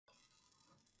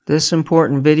This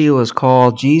important video is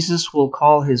called Jesus Will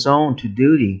Call His Own to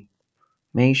Duty.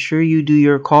 Make sure you do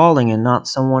your calling and not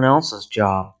someone else's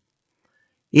job.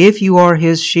 If you are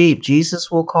His sheep, Jesus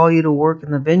will call you to work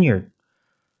in the vineyard.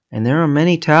 And there are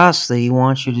many tasks that He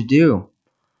wants you to do.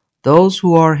 Those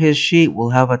who are His sheep will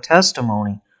have a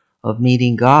testimony of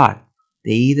meeting God.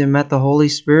 They either met the Holy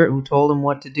Spirit who told them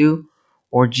what to do,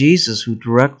 or Jesus who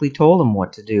directly told them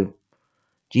what to do.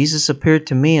 Jesus appeared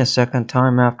to me a second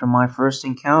time after my first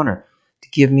encounter to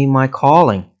give me my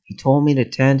calling. He told me to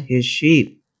tend His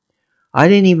sheep. I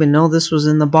didn't even know this was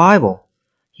in the Bible.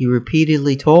 He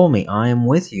repeatedly told me, I am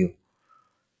with you.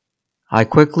 I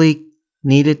quickly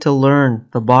needed to learn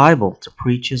the Bible to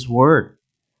preach His word.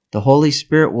 The Holy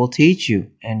Spirit will teach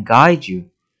you and guide you.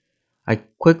 I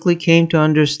quickly came to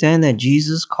understand that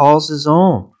Jesus calls His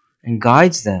own and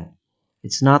guides them.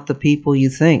 It's not the people you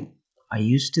think. I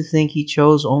used to think He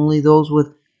chose only those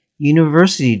with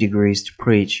university degrees to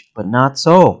preach, but not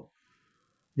so.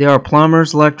 There are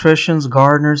plumbers, electricians,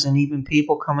 gardeners, and even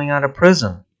people coming out of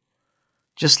prison.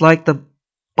 Just like the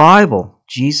Bible,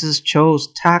 Jesus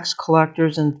chose tax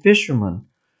collectors and fishermen.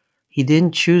 He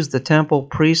didn't choose the temple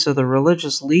priests or the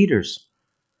religious leaders.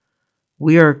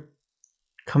 We are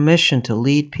commissioned to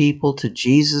lead people to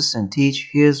Jesus and teach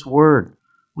His word.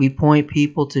 We point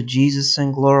people to Jesus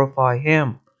and glorify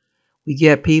Him. We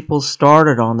get people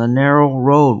started on the narrow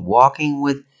road, walking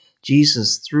with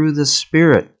Jesus through the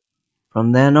Spirit.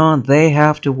 From then on, they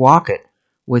have to walk it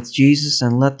with Jesus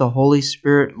and let the Holy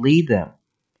Spirit lead them.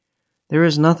 There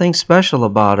is nothing special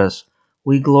about us.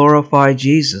 We glorify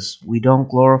Jesus. We don't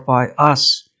glorify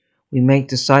us. We make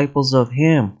disciples of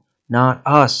Him, not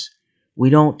us. We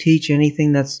don't teach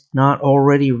anything that's not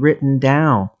already written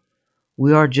down.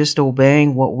 We are just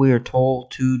obeying what we are told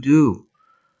to do.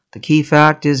 The key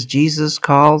fact is Jesus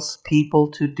calls people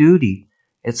to duty.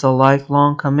 It's a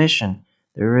lifelong commission.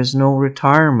 There is no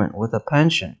retirement with a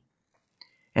pension.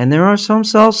 And there are some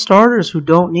self-starters who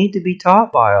don't need to be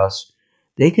taught by us.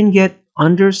 They can get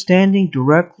understanding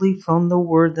directly from the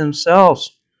Word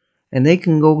themselves, and they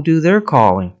can go do their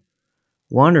calling.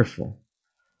 Wonderful.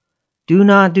 Do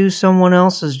not do someone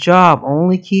else's job.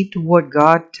 Only keep to what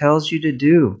God tells you to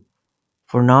do.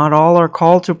 For not all are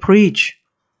called to preach.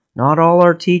 Not all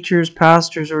are teachers,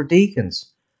 pastors, or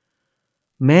deacons.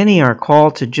 Many are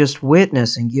called to just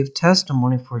witness and give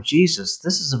testimony for Jesus.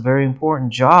 This is a very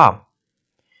important job.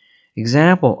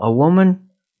 Example, a woman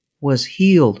was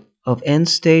healed of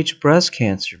end-stage breast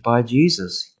cancer by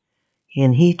Jesus,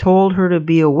 and He told her to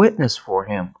be a witness for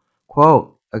Him.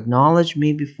 Quote, acknowledge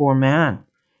me before man.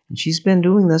 And she's been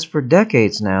doing this for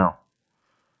decades now.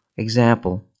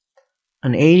 Example,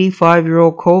 an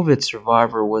 85-year-old COVID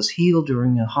survivor was healed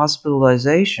during a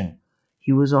hospitalization.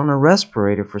 He was on a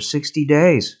respirator for 60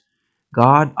 days.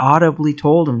 God audibly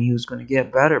told him he was going to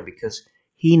get better because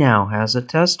he now has a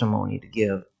testimony to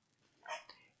give.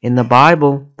 In the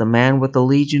Bible, the man with the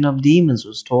legion of demons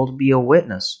was told to be a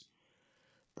witness.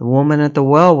 The woman at the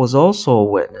well was also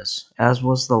a witness, as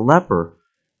was the leper,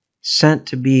 sent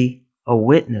to be a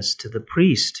witness to the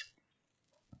priest.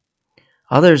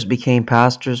 Others became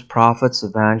pastors, prophets,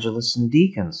 evangelists, and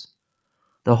deacons.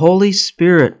 The Holy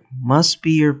Spirit must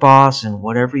be your boss in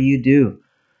whatever you do,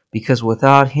 because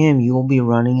without Him you will be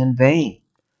running in vain,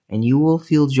 and you will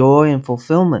feel joy and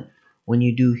fulfillment when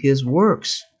you do His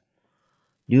works.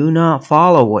 Do not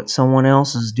follow what someone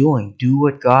else is doing. Do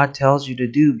what God tells you to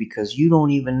do, because you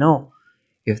don't even know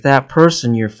if that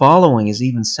person you're following is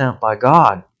even sent by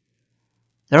God.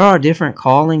 There are different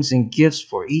callings and gifts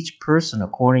for each person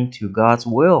according to God's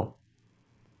will.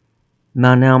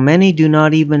 Now many do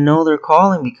not even know their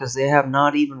calling because they have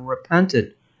not even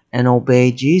repented and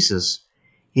obeyed Jesus.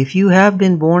 If you have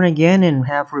been born again and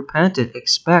have repented,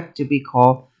 expect to be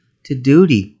called to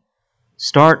duty.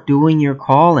 Start doing your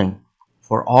calling,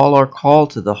 for all are called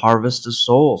to the harvest of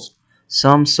souls.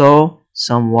 Some sow,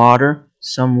 some water,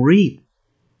 some reap.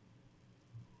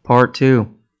 Part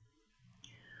 2.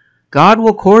 God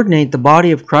will coordinate the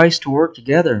body of Christ to work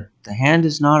together. The hand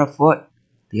is not a foot,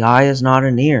 the eye is not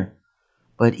an ear,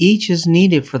 but each is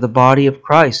needed for the body of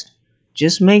Christ.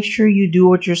 Just make sure you do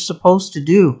what you're supposed to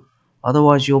do,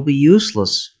 otherwise you'll be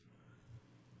useless.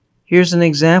 Here's an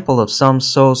example of some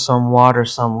sow, some water,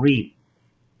 some reap.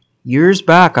 Years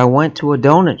back, I went to a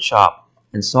donut shop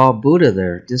and saw Buddha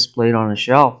there displayed on a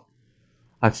shelf.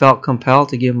 I felt compelled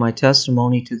to give my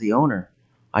testimony to the owner.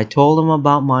 I told him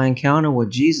about my encounter with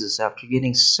Jesus after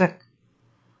getting sick.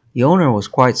 The owner was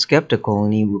quite skeptical,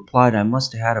 and he replied I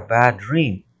must have had a bad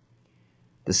dream.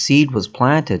 The seed was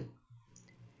planted.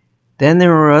 Then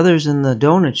there were others in the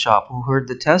donut shop who heard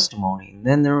the testimony, and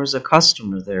then there was a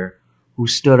customer there who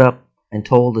stood up and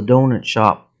told the donut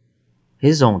shop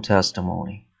his own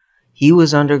testimony. He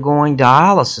was undergoing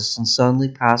dialysis and suddenly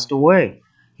passed away.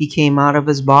 He came out of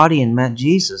his body and met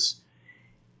Jesus.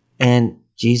 And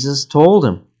Jesus told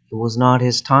him it was not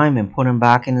his time and put him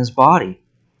back in his body.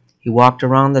 He walked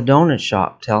around the donut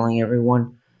shop telling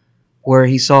everyone where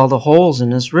he saw the holes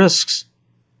in his wrists.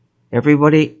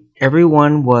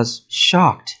 Everyone was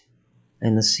shocked,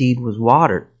 and the seed was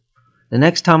watered. The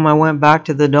next time I went back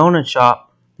to the donut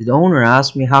shop, the owner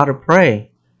asked me how to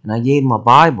pray, and I gave him a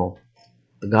Bible.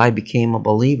 The guy became a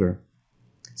believer.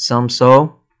 Some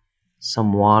sow,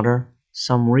 some water,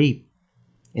 some reap.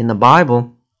 In the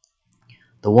Bible,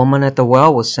 the woman at the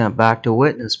well was sent back to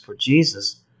witness for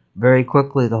Jesus. Very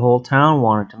quickly, the whole town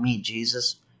wanted to meet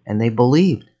Jesus, and they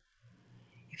believed.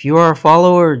 If you are a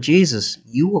follower of Jesus,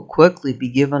 you will quickly be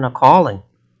given a calling.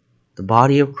 The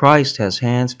body of Christ has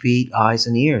hands, feet, eyes,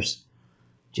 and ears.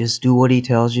 Just do what he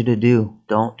tells you to do.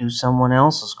 Don't do someone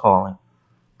else's calling.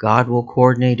 God will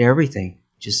coordinate everything.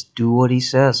 Just do what he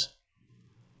says.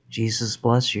 Jesus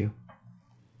bless you.